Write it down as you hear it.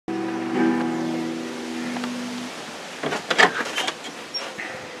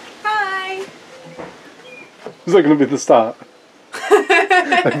Is that going to be the start?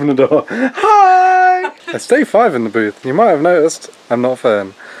 Open the door. Hi! It's day 5 in the booth. You might have noticed I'm not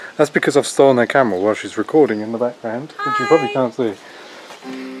Fern. That's because I've stolen her camera while she's recording in the background, which you probably can't see.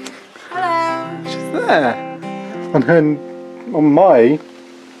 Hello! She's there! On my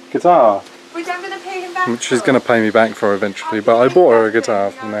guitar. Which I'm going to pay him back Which she's going to pay me back for eventually, but I bought her a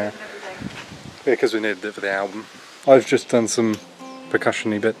guitar from there. Yeah, because we needed it for the album. I've just done some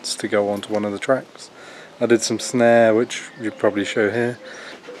percussion-y bits to go on to one of the tracks. I did some snare, which you probably show here.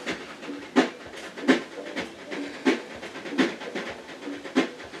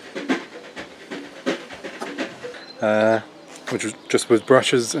 Which was just with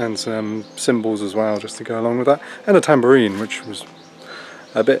brushes and some cymbals as well, just to go along with that. And a tambourine, which was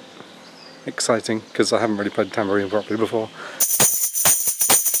a bit exciting, because I haven't really played tambourine properly before.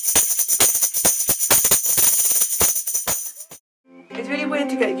 It's really weird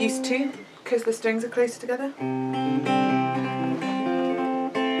to get used to, because the strings are closer together.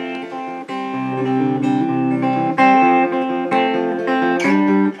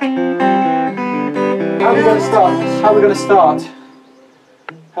 How are we going to start? How are we going to start?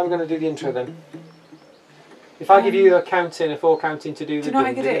 How are we going to do the intro then? If I give you a 4 counting to do the... Do you know what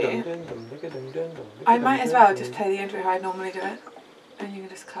I could do? I might as well just play the intro how I normally do it, and you can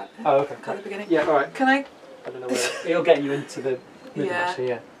just cut the beginning. Yeah, alright. Can I? I don't know where... It'll get you into the middle actually,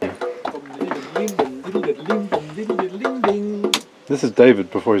 yeah. This is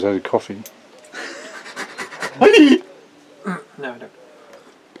David before he's had a coffee. No, I don't.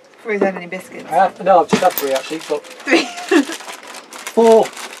 Before he's had any biscuits. No, I've just had 3 actually, but... 3. 4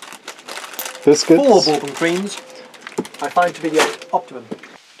 Biscuits? 4 bourbon creams I find to be the optimum.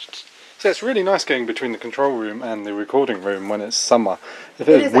 So it's really nice going between the control room and the recording room when it's summer. If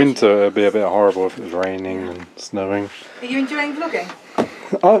it was winter, it'd be a bit horrible if it was raining and snowing. Are you enjoying vlogging?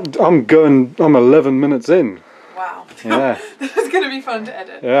 I'm 11 minutes in. Wow. Yeah. This is going to be fun to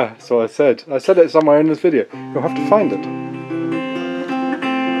edit. Yeah, that's what I said. I said it somewhere in this video. You'll have to find it.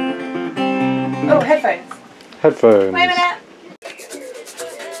 Oh, headphones. Headphones. Wait a minute.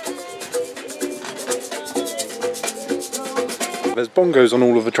 There's bongos on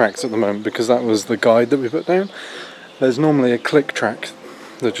all of the tracks at the moment because that was the guide that we put down. There's normally a click track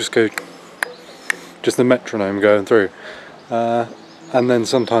that just the metronome going through. And then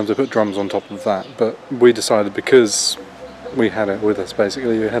sometimes I put drums on top of that, but we decided because we had it with us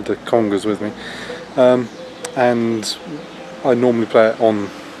basically, we had the congas with me, and I normally play it on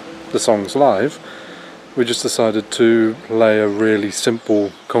the songs live, we just decided to lay a really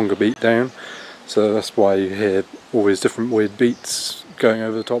simple conga beat down, so that's why you hear all these different weird beats going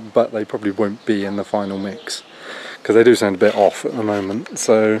over the top, but they probably won't be in the final mix, because they do sound a bit off at the moment,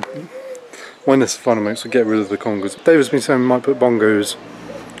 so when it's the final mix we'll get rid of the congas. David's been saying we might put bongos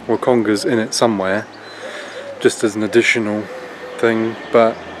or congas in it somewhere, just as an additional thing,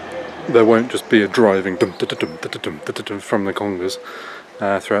 but there won't just be a driving dum dum dum dum dum dum from the congas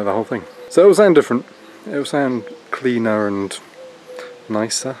throughout the whole thing. So it will sound different, it will sound cleaner and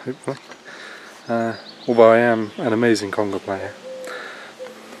nicer, hopefully. Although I am an amazing conga player.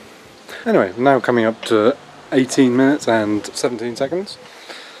 Anyway, now coming up to 18 minutes and 17 seconds.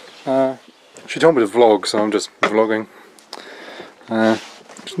 She told me to vlog, so I'm just vlogging.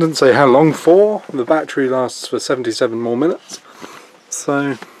 She didn't say how long for. The battery lasts for 77 more minutes.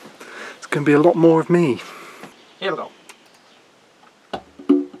 So it's going to be a lot more of me. Here we go.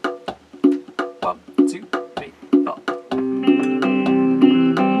 1, 2, 3, 4.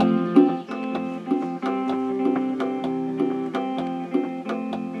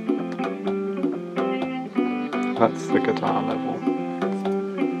 That's the guitar level.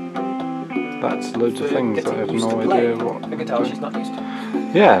 That's loads of things that I have no idea what. The guitar she's not used to.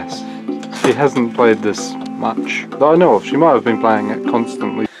 Yes, she hasn't played this much that I know of. She might have been playing it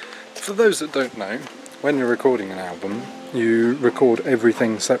constantly. For those that don't know, when you're recording an album, you record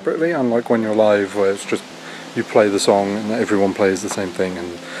everything separately, unlike when you're live where it's just you play the song and everyone plays the same thing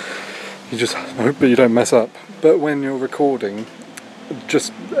and you just hope that you don't mess up. But when you're recording,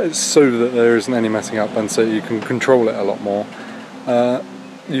 just so that there isn't any messing up and so you can control it a lot more,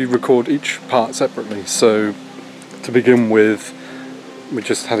 you record each part separately. So to begin with, we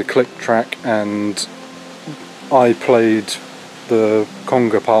just had a click track and I played the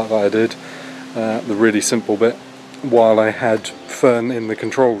conga part that I did, the really simple bit, while I had Fern in the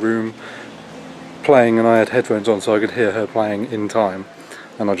control room playing and I had headphones on so I could hear her playing in time,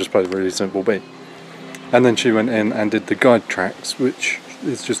 and I just played a really simple beat. And then she went in and did the guide tracks, which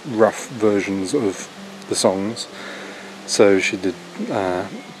is just rough versions of the songs. So she did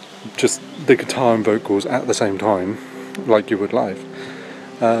just the guitar and vocals at the same time, like you would live.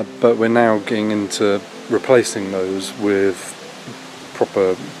 But we're now getting into replacing those with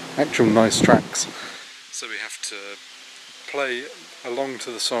proper, actual nice tracks. So we have to play along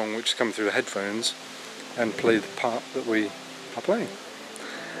to the song which is coming through the headphones and play the part that we are playing.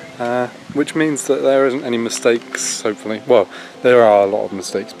 Which means that there isn't any mistakes, hopefully. Well, there are a lot of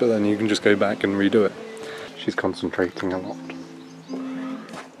mistakes, but then you can just go back and redo it. She's concentrating a lot.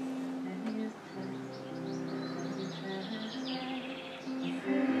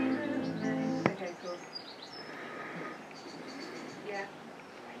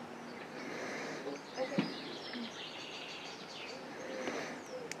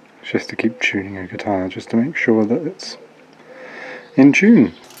 She has to keep tuning her guitar just to make sure that it's in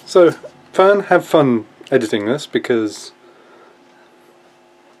tune. So, Fern, have fun editing this, because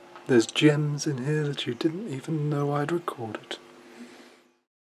there's gems in here that you didn't even know I'd recorded.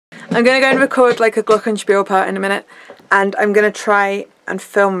 I'm going to go and record like a glockenspiel part in a minute, and I'm going to try and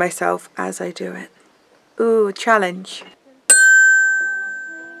film myself as I do it. Ooh, challenge.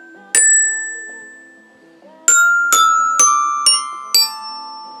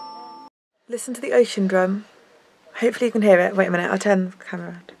 Listen to the ocean drum. Hopefully you can hear it. Wait a minute, I'll turn the camera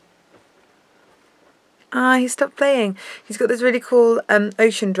around. Ah, he stopped playing. He's got this really cool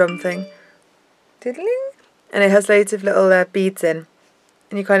ocean drum thing. Diddling? And it has loads of little beads in.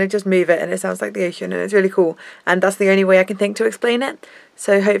 And you kind of just move it and it sounds like the ocean, and it's really cool. And that's the only way I can think to explain it.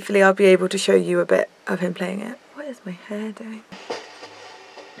 So hopefully I'll be able to show you a bit of him playing it. What is my hair doing?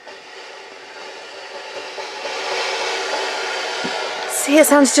 See, it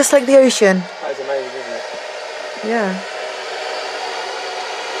sounds just like the ocean. That is amazing, isn't it? Yeah.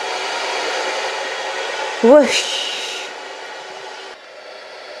 Whoosh.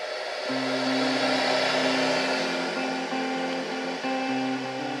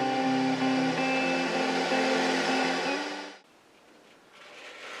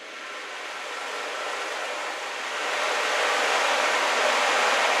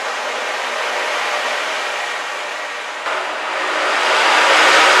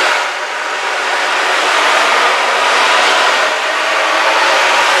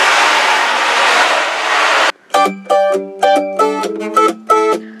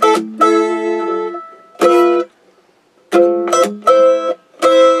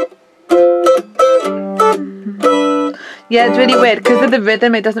 Yeah, it's really weird because of the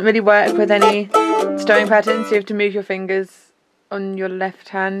rhythm. It doesn't really work with any strumming patterns. You have to move your fingers on your left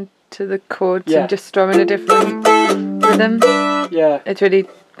hand to the chords and just strum in a different rhythm. Yeah, it's really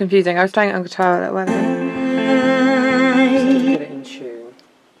confusing. I was trying it on guitar a little while ago. Just get it in tune.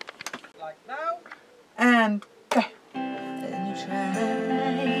 Like now. And go.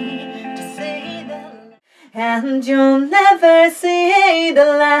 And you'll never see the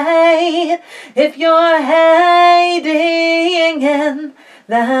light if you're hiding in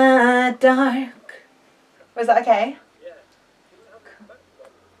the dark. Was that okay? Yeah. Cool.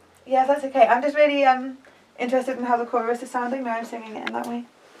 Yeah, that's okay. I'm just really interested in how the chorus is sounding now I'm singing it in that way.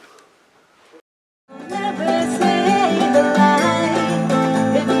 You'll never see the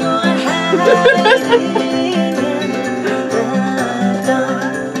light if you're hiding in the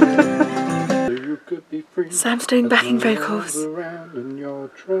dark. Sam's doing backing vocals. And you're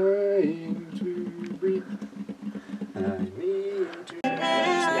trying to breathe. I need to.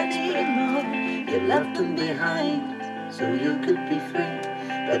 You left them behind, so you could be free.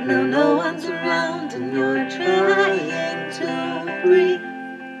 But now no one's around, and you're trying to breathe.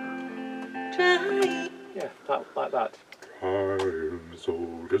 Trying. Yeah, like that. I'm so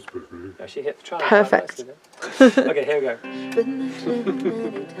desperately. No, she hit the try. Perfect. Okay, here we go.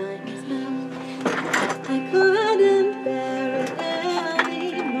 I couldn't bear it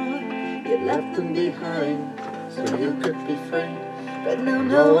anymore. You left them behind, so you could be free. But now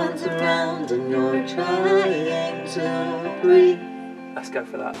no one's around, and you're trying to breathe. Let's go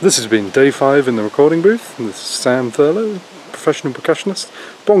for that. This has been day 5 in the recording booth. This is Sam Thurlow, professional percussionist.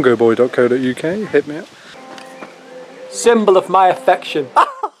 bongoboy.co.uk. Hit me up. Symbol of my affection.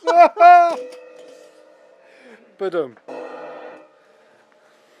 Ba-dum.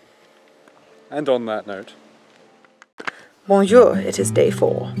 And on that note. Bonjour, it is day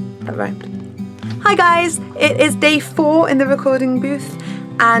 4. That rhymed. Hi guys, it is day 4 in the recording booth,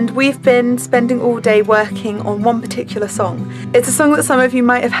 and we've been spending all day working on one particular song. It's a song that some of you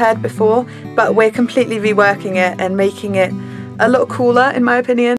might have heard before, but we're completely reworking it and making it a lot cooler in my opinion.